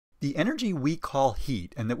The energy we call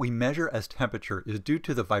heat and that we measure as temperature is due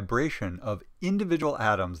to the vibration of individual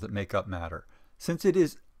atoms that make up matter. Since it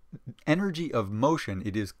is energy of motion,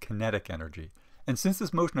 it is kinetic energy. And since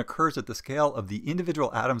this motion occurs at the scale of the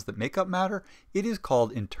individual atoms that make up matter, it is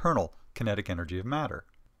called internal kinetic energy of matter.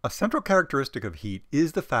 A central characteristic of heat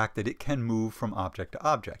is the fact that it can move from object to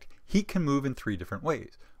object. Heat can move in three different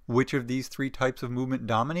ways. Which of these three types of movement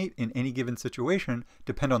dominate in any given situation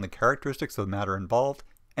depend on the characteristics of the matter involved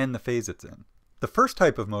and the phase it's in. The first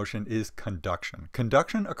type of motion is conduction.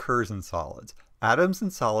 Conduction occurs in solids. Atoms in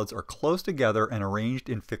solids are close together and arranged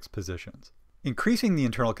in fixed positions. Increasing the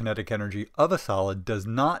internal kinetic energy of a solid does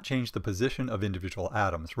not change the position of individual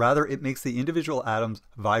atoms. Rather, it makes the individual atoms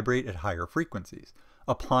vibrate at higher frequencies.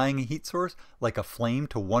 Applying a heat source, like a flame,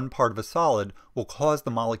 to one part of a solid will cause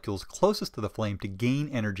the molecules closest to the flame to gain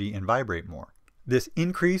energy and vibrate more. This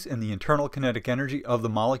increase in the internal kinetic energy of the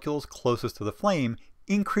molecules closest to the flame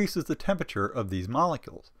increases the temperature of these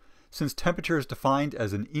molecules. Since temperature is defined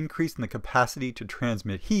as an increase in the capacity to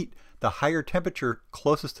transmit heat, the higher temperature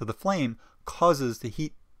closest to the flame causes the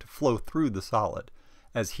heat to flow through the solid.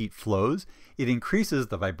 As heat flows, it increases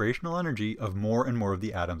the vibrational energy of more and more of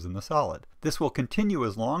the atoms in the solid. This will continue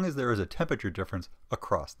as long as there is a temperature difference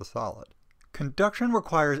across the solid. Conduction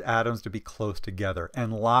requires atoms to be close together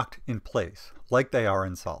and locked in place, like they are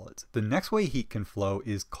in solids. The next way heat can flow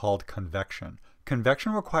is called convection.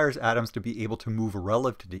 Convection requires atoms to be able to move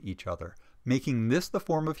relative to each other, making this the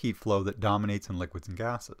form of heat flow that dominates in liquids and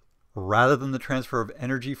gases. Rather than the transfer of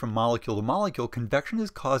energy from molecule to molecule, convection is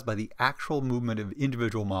caused by the actual movement of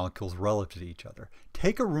individual molecules relative to each other.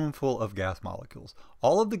 Take a room full of gas molecules.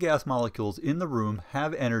 All of the gas molecules in the room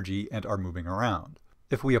have energy and are moving around.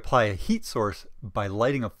 If we apply a heat source by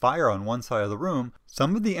lighting a fire on one side of the room,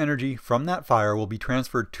 some of the energy from that fire will be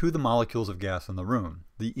transferred to the molecules of gas in the room.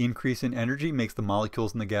 The increase in energy makes the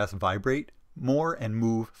molecules in the gas vibrate more and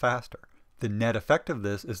move faster. The net effect of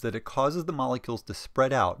this is that it causes the molecules to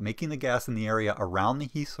spread out, making the gas in the area around the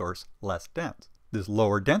heat source less dense. This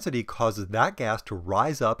lower density causes that gas to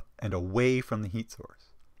rise up and away from the heat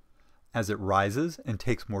source. As it rises and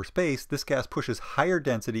takes more space, this gas pushes higher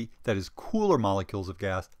density, that is cooler molecules of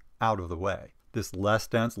gas, out of the way. This less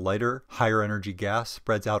dense, lighter, higher energy gas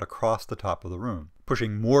spreads out across the top of the room,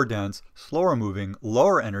 pushing more dense, slower moving,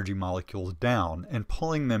 lower energy molecules down and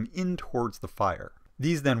pulling them in towards the fire.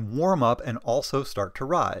 These then warm up and also start to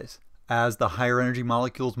rise. As the higher energy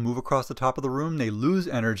molecules move across the top of the room, they lose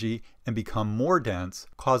energy and become more dense,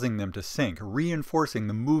 causing them to sink, reinforcing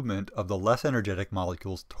the movement of the less energetic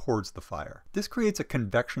molecules towards the fire. This creates a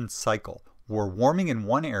convection cycle, where warming in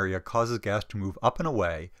one area causes gas to move up and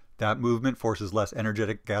away. That movement forces less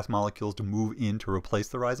energetic gas molecules to move in to replace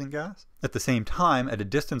the rising gas. At the same time, at a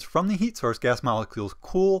distance from the heat source, gas molecules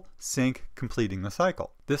cool, sink, completing the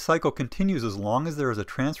cycle. This cycle continues as long as there is a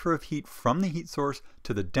transfer of heat from the heat source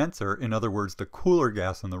to the denser, in other words, the cooler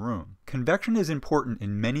gas in the room. Convection is important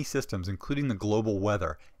in many systems, including the global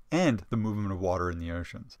weather and the movement of water in the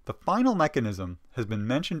oceans. The final mechanism has been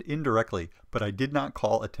mentioned indirectly, but I did not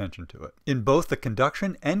call attention to it. In both the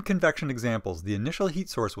conduction and convection examples, the initial heat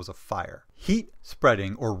source was a fire. Heat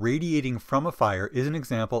spreading or radiating from a fire is an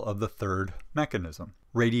example of the third mechanism.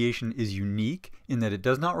 Radiation is unique in that it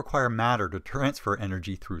does not require matter to transfer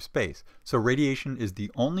energy through space. So radiation is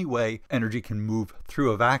the only way energy can move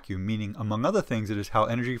through a vacuum, meaning, among other things, it is how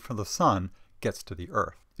energy from the sun gets to the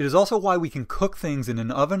earth. It is also why we can cook things in an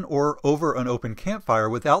oven or over an open campfire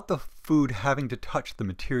without the food having to touch the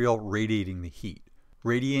material radiating the heat.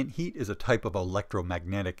 Radiant heat is a type of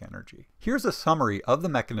electromagnetic energy. Here's a summary of the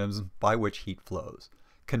mechanisms by which heat flows.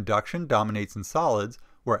 Conduction dominates in solids,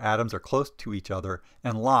 where atoms are close to each other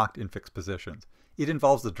and locked in fixed positions. It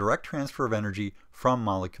involves the direct transfer of energy from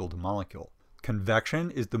molecule to molecule.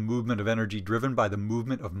 Convection is the movement of energy driven by the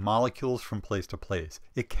movement of molecules from place to place.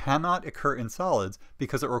 It cannot occur in solids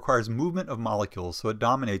because it requires movement of molecules, so it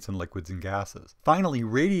dominates in liquids and gases. Finally,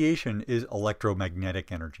 radiation is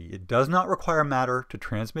electromagnetic energy. It does not require matter to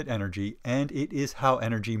transmit energy, and it is how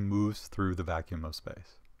energy moves through the vacuum of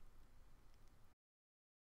space.